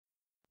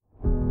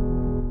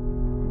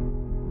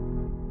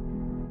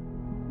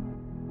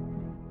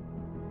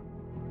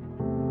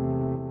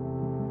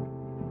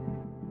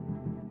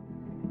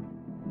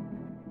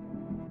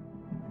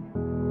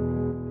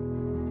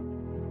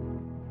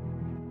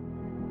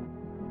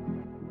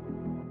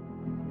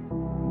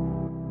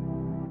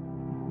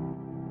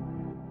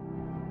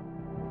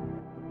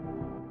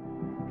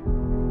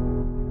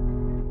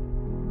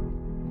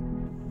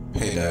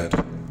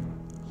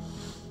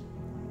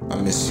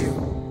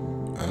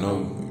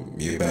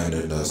You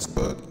abandoned us,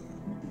 but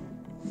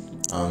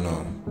I don't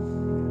know.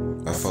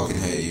 I fucking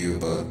hate you,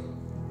 but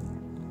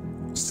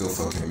still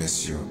fucking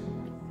miss you.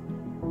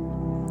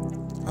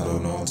 I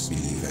don't know what to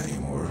believe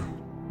anymore.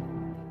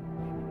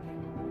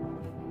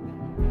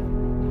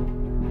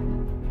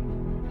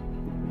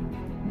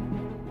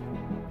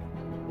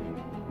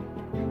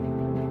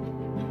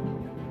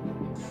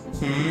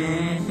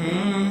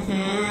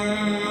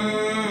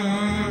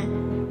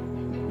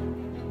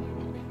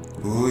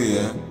 Ooh,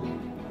 yeah.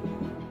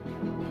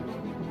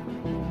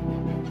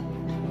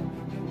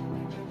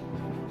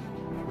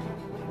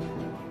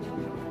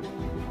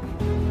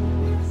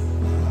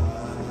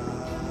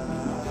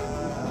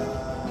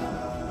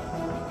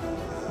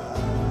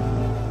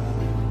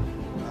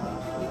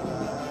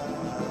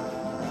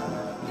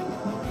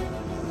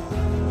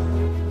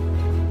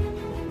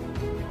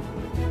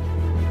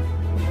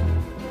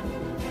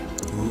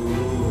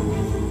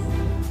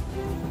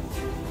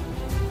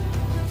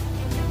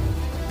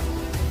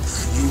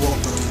 You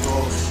walked out the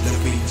door,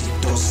 left me the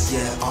dust,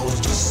 yeah. I was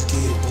just a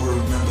kid, but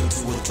remember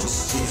to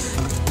adjust, yeah.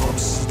 And the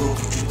promises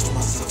broken, you told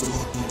myself to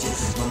lock me, yeah.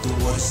 Not the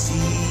what it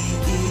seems.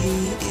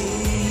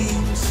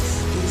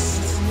 This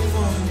is to move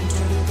on,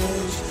 turn the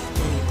page.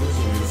 When you go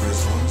through your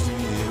first song to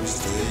me every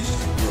stage.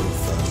 You're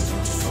fast, don't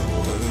you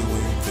fumble every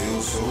way you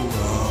feel so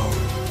wrong,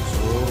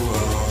 so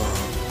wrong.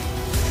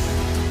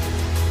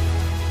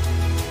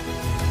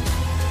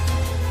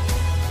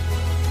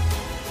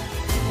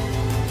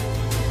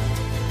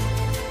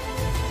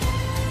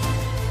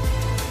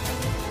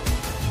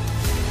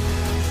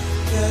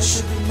 Yeah,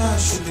 should be mad,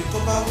 should be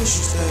but I wish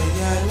you stay.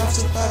 Yeah, life's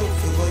a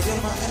battlefield, but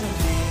you're my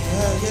enemy.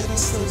 Yeah, yet I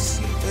still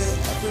see it,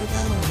 every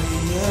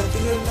memory. Yeah,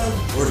 through the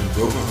love or the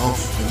broken home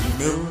in the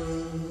mirror.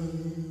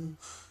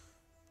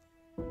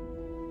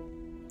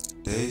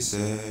 They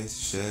say to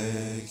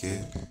shake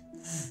it,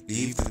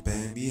 leave the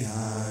pain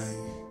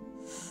behind.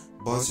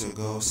 But your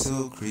ghost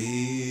still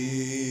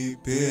creeping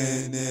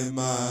in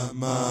my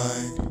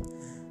mind.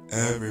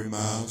 Every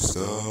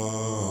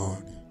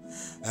milestone,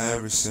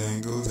 every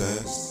single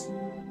test,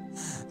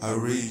 I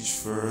reach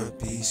for a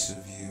piece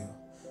of you,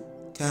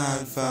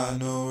 can't find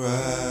no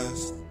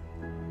rest.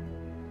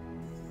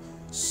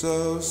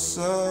 So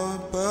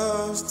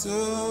supposed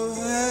to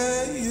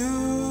hate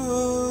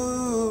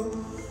you,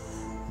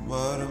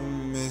 but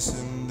I'm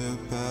missing the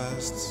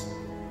past.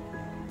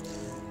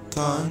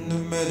 Caught in the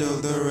middle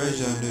of the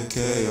rage and the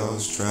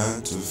chaos,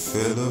 trying to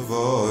fill a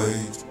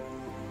void.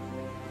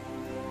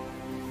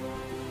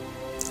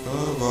 A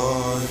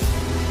void.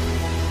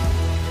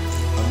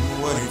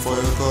 I'm waiting for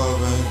your call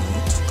when you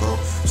need to go.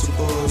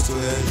 Supposed to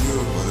hate you,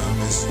 but I'm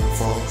missing you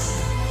fall.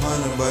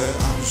 Haunted by your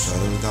arms,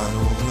 shadowed down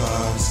no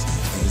lost.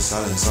 In the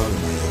silence of the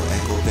night, your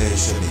echo bay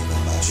should be my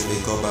match. You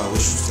wake up, I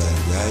wish you stay.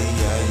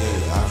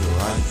 Yeah. I'm your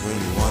right,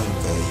 really want to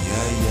pay.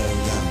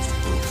 Yeah. I'm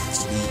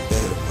supposed to be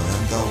better, but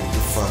I'm done with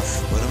the fuck.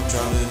 But I'm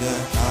driving the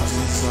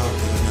absence of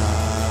the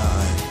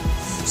night.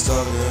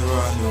 Stuck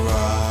around the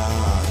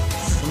ride.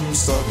 I'm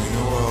stuck in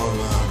the world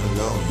where I'm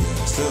alone,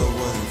 yeah. Still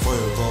waiting for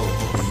your call,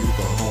 hoping you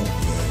go home,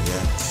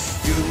 yeah.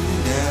 You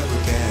never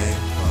came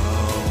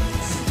home.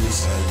 You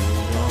say you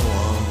don't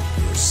want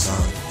your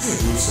son.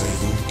 You say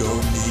you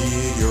don't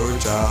need your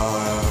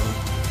child.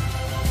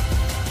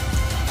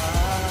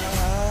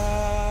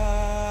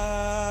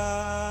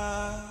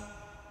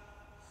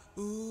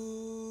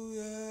 Ooh,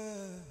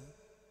 yeah.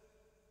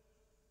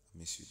 I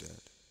miss you,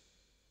 Dad.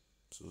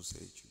 So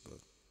hate you,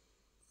 but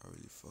I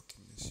really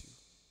fucking miss you.